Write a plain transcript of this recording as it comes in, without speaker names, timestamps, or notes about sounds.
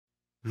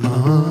I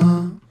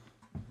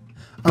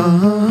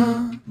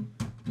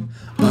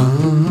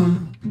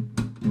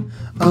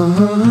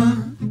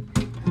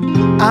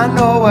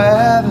know we're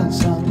having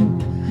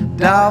some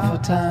doubtful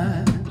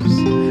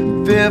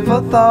times,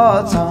 fearful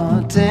thoughts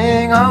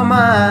haunting our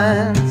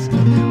minds.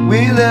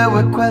 We live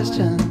with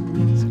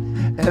questions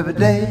every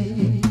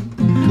day,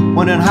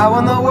 wondering how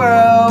in the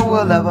world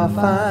we'll ever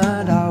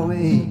find our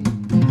way.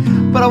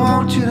 But I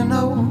want you to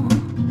know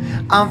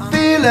I'm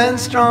feeling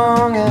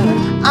strong,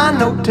 and I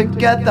know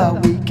together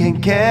we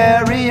can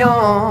carry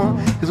on.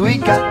 'Cause we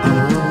got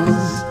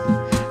this,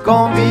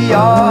 gonna be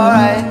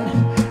alright.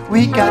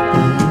 We got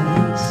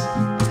this,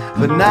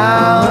 but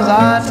now's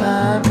our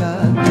time.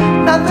 'Cause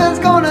nothing's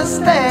gonna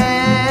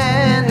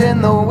stand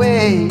in the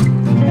way,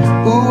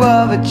 ooh,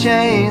 of a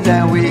change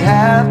that we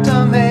have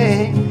to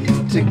make.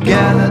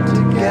 Together,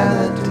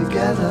 together,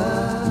 together,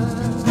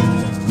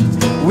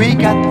 we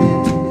got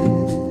this.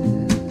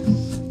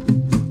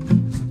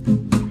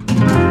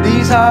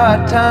 These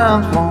hard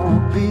times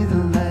won't be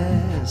the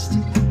last.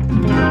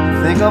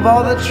 Think of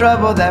all the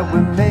trouble that we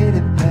made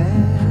it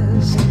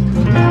past.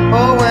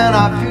 Oh, when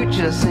our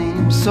future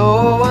seems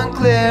so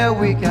unclear,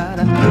 we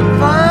gotta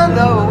find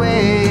a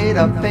way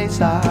to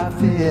face our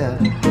fear.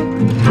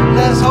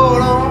 Let's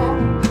hold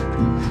on,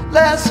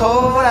 let's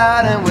hold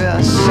out, and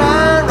we'll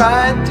shine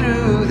right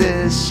through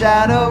this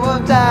shadow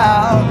of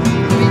doubt.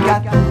 We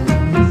got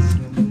this,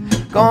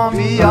 gonna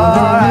be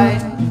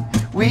alright.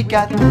 We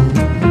got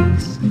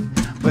this,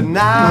 but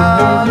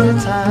now's the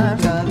time.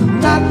 'Cause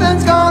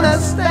nothing's gonna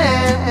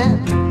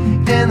stand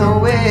in the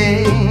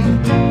way,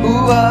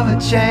 ooh, of a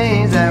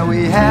change that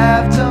we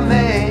have to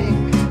make.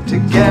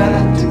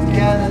 Together,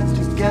 together,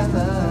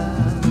 together,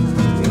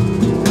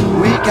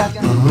 we got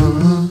this.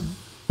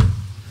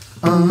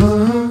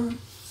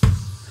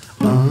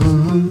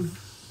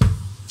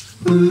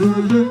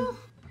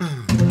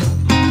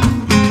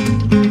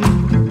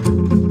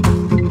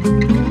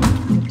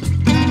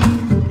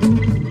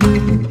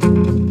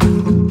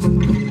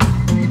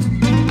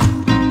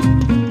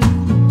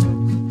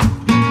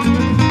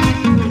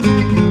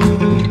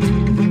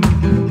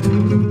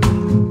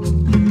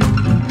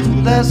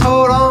 Let's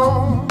hold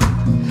on,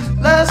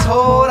 let's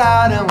hold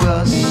out, and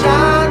we'll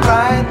shine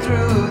right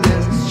through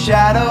this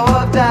shadow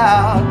of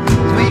doubt.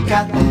 'Cause we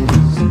got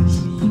this,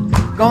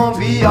 gonna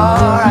be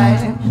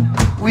alright.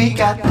 We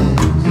got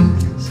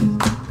this,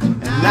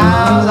 and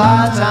now's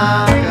our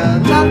time.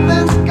 'Cause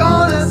nothing's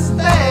gonna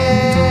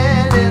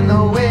stand in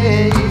the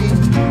way,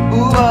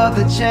 ooh, of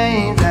the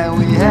change